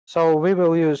So we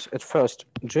will use at first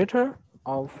jitter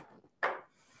of,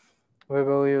 we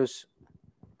will use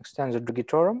extensor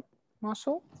digitorum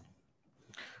muscle.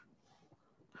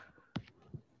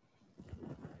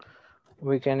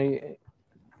 We can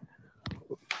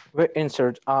we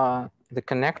insert the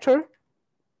connector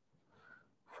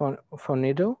for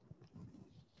needle.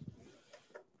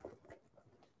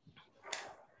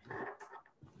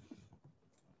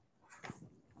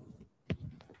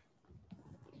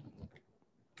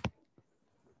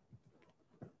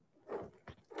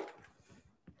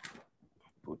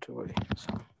 Put away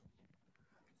some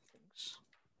things.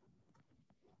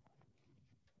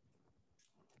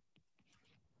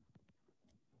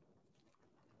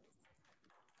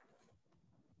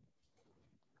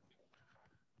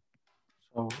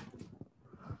 So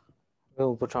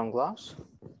we'll put on gloves.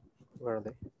 Where are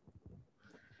they?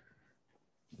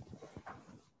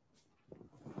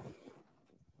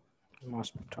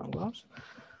 Must put on gloves.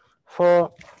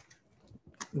 For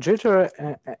jitter,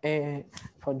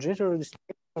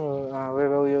 we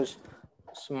will use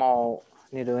small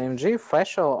needle EMG,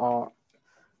 facial or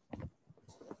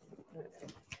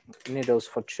needles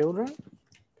for children.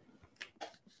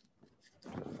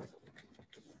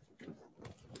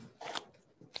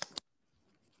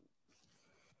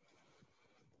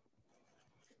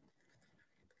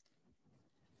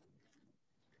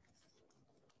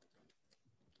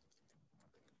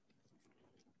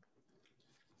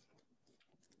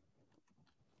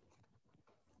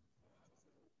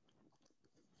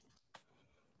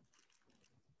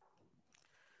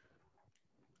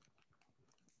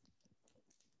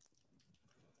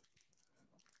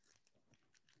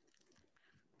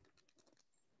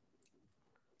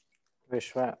 We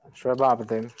shred up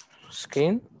the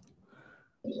skin.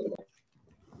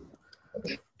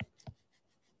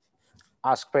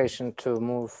 Ask patient to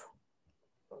move.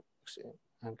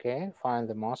 Okay, find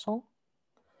the muscle.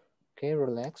 Okay,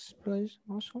 relax, please,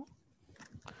 muscle.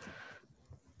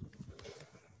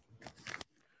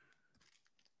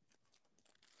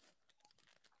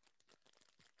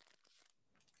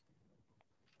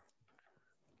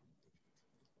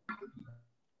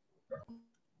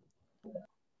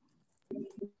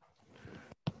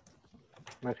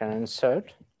 We can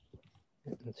insert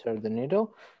the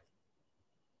needle.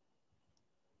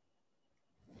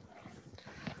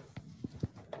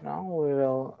 Now we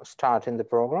will start in the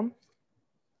program.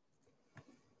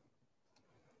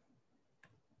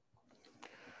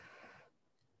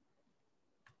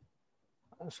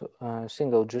 So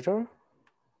single jitter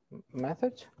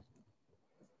method.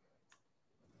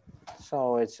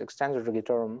 So it's extensor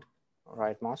digitorum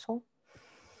right muscle.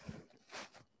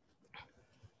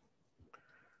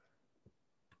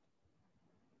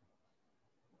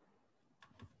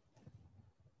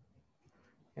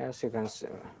 Yes, you can see.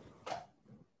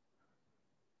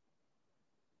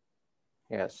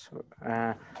 Yes,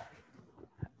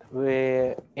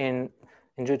 we in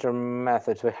jitter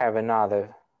methods we have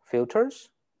another filters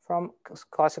from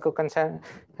classical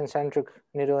concentric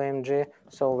needle EMG.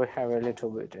 So we have a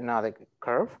little bit another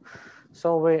curve.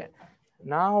 So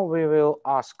now we will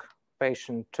ask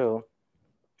patient to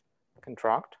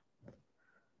contract.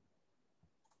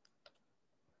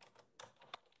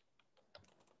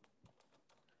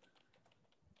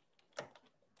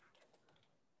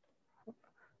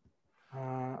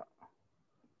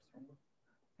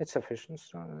 It's sufficient.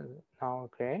 So now,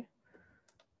 okay.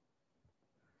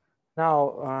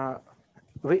 Now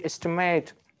we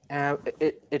estimate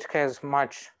it has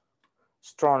much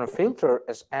stronger filter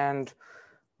and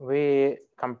we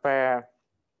compare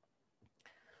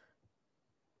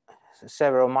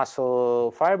several muscle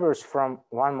fibers from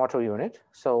one motor unit.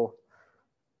 So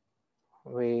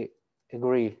we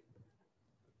agree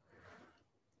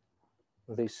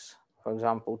this, for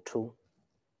example, two.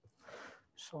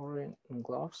 Sorry,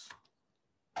 gloves.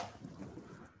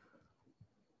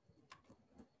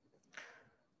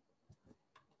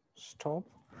 Stop.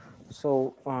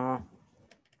 So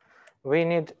we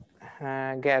need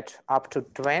get up to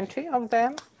 20 of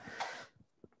them.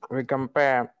 We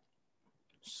compare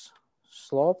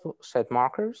slope set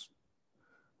markers,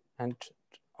 and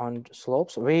on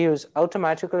slopes we use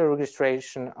automatically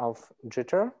registration of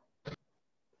jitter.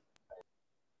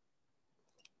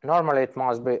 Normally it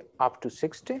must be up to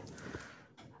 60.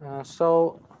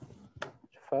 So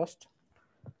first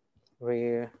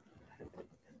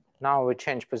now we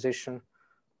change position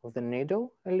of the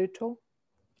needle a little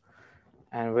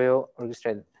and we'll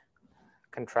register.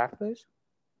 Contract please.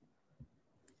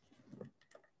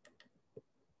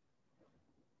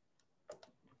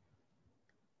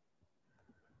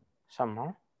 Some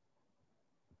more.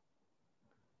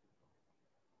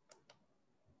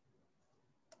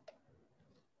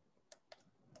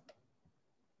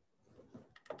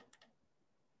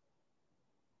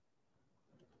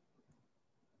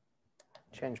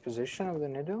 change position of the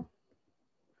needle.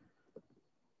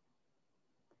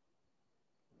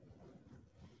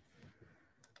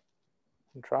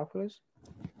 Metropolis.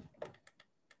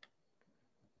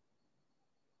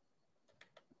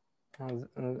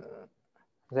 And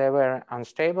they were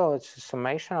unstable. It's a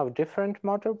summation of different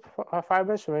motor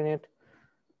fibers. We need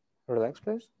relax,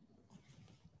 please.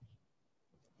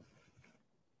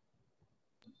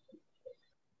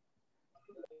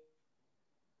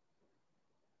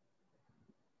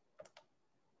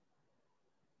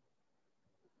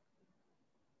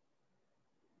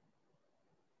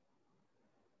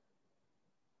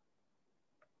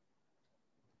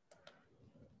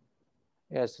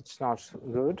 Yes, it's not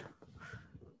good.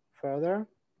 Further.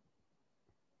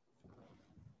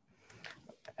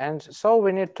 And so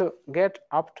we need to get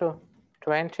up to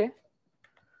 20,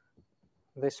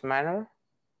 this manner.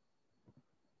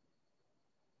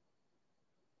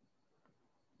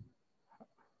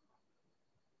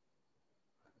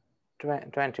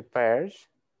 20 pairs.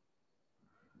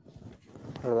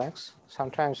 Relax.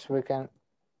 Sometimes we can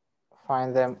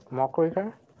find them more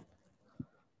quicker.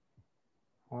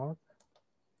 Oh.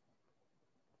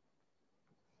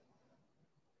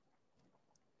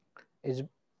 It's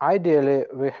ideally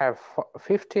we have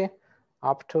 50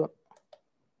 up to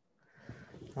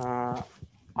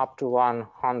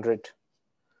 100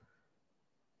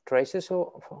 traces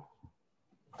of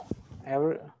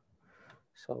every.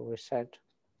 So we said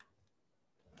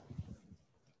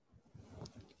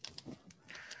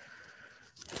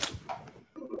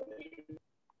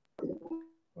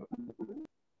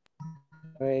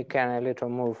we can a little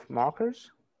move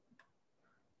markers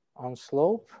on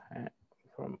slope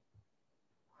from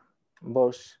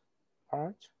both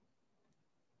parts.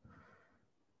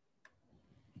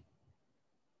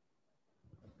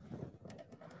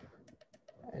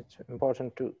 It's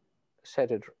important to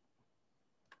set it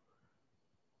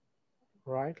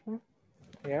rightly.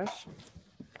 Yes.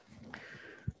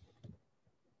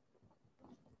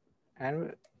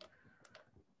 And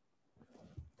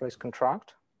press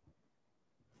contract.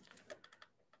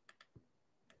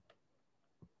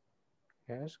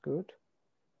 Yes, good.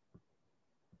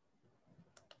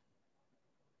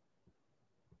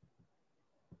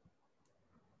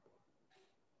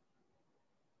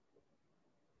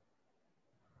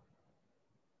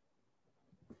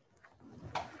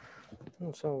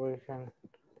 And so we can,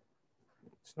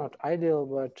 it's not ideal,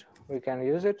 but we can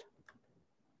use it.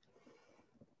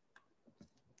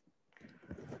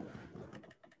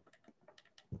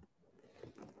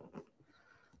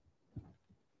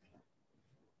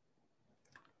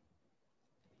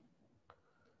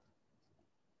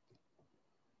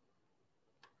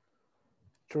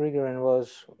 Triggering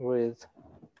was with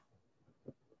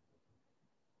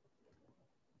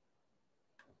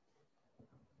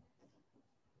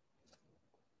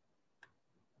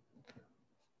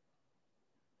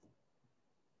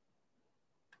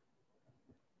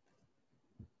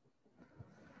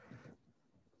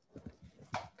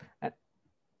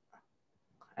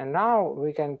and now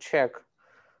we can check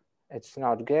it's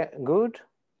not good.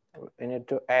 We need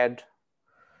to add,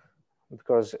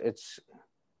 because it's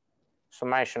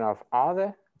summation of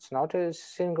other, it's not a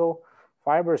single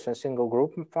fibers and single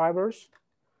group fibers.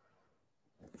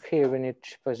 Here we need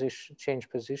to change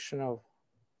position of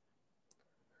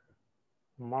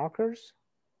markers.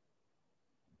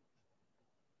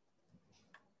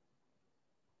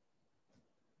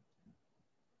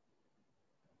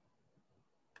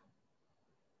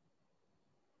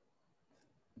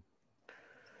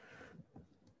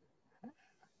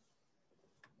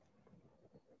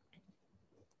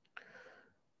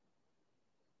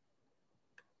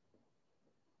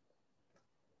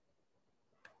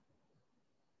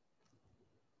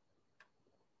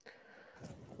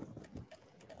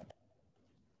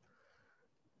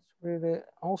 Really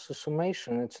also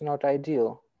summation, it's not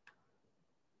ideal.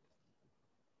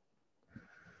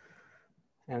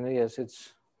 And yes,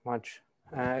 it's much,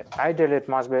 ideally it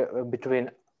must be between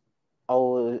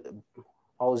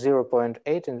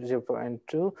 0.8 and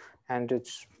 0.2, and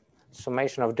it's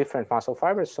summation of different muscle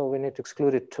fibers, so we need to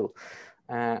exclude it too.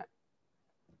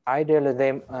 Ideally,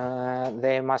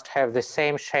 they must have the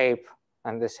same shape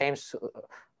and the same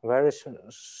very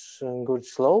good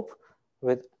slope,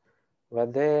 but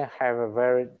they have a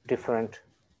very different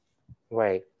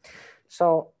way.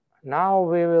 So now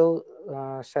we will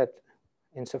set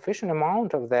insufficient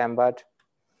amount of them, but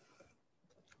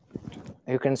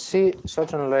you can see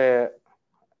certainly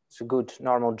it's a good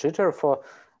normal jitter for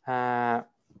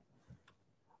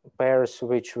pairs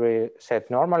which we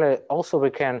set normally. Also, we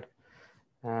can,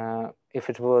 if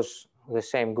it was the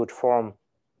same good form,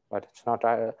 but it's not,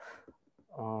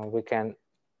 we can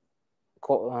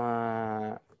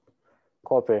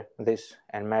copy this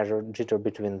and measure jitter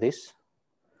between these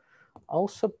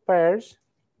also pairs.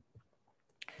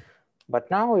 But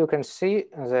now you can see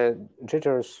the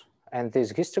jitters and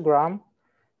this histogram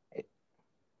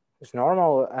is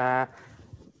normal.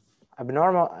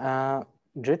 Abnormal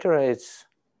jitter is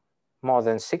more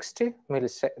than 60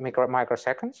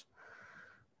 microseconds.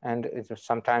 And it's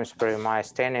sometimes per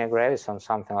myasthenia gravis or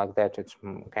something like that. It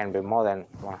can be more than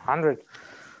 100.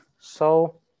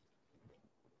 So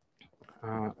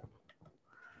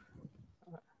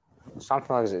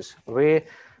something like this. We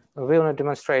will not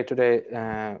demonstrate today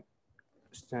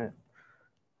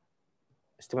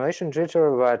stimulation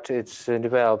jitter, but it's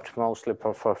developed mostly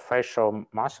for facial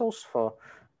muscles, for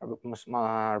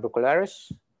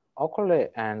orbicularis, oculi,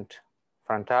 and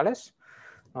frontalis,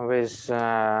 with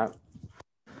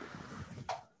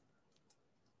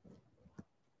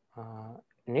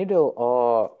needle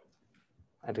or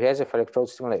adhesive electrode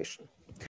stimulation.